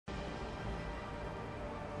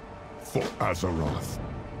for Azeroth.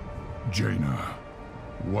 Jaina,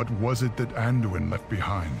 what was it that Anduin left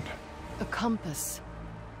behind? A compass.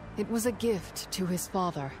 It was a gift to his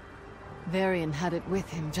father. Varian had it with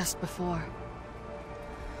him just before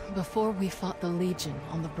we fought the Legion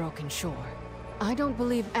on the Broken Shore. I don't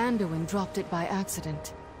believe Anduin dropped it by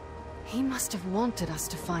accident. He must have wanted us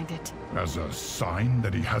to find it. As a sign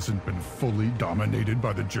that he hasn't been fully dominated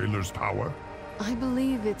by the Jailer's power? I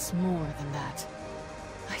believe it's more than that.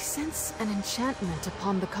 I sense an enchantment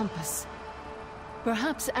upon the compass.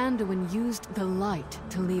 Perhaps Anduin used the light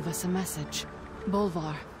to leave us a message.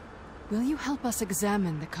 Bolvar, will you help us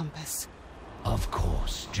examine the compass? Of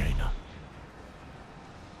course, Jaina.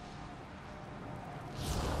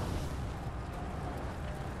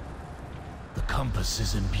 The compass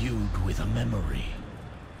is imbued with a memory.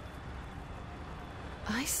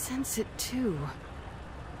 I sense it too.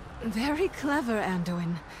 Very clever,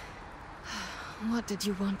 Anduin. What did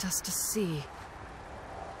you want us to see?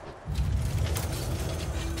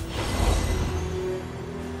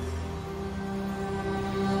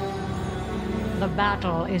 The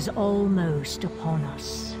battle is almost upon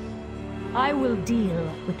us. I will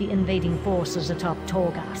deal with the invading forces atop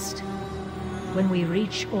Torghast. When we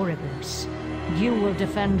reach Oribos, you will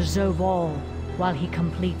defend Zobal while he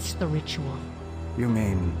completes the ritual. You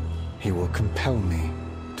mean he will compel me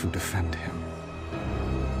to defend him?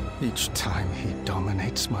 Each time he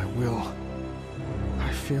dominates my will,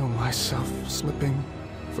 I feel myself slipping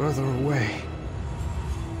further away.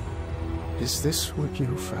 Is this what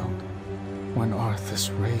you felt when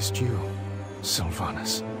Arthas raised you,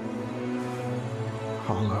 Sylvanas?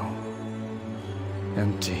 Hollow,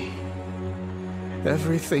 empty,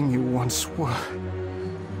 everything you once were,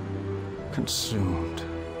 consumed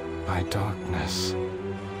by darkness.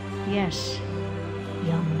 Yes,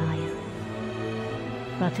 young lion.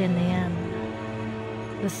 But in the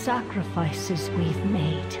end, the sacrifices we've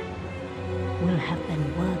made will have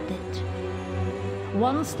been worth it.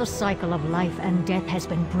 Once the cycle of life and death has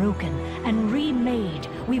been broken and remade,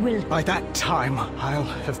 we will— By that time, I'll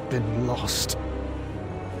have been lost.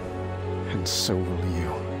 And so will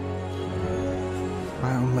you.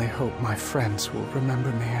 I only hope my friends will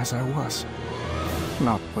remember me as I was,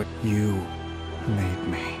 not what you made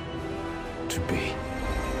me to be.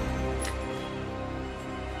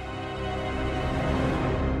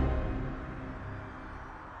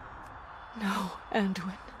 No,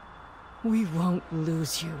 Anduin. We won't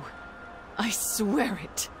lose you. I swear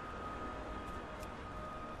it.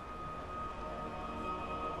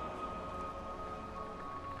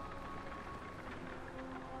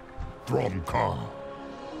 Thromkar.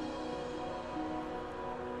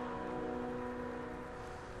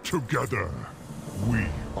 Together, we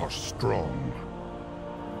are strong.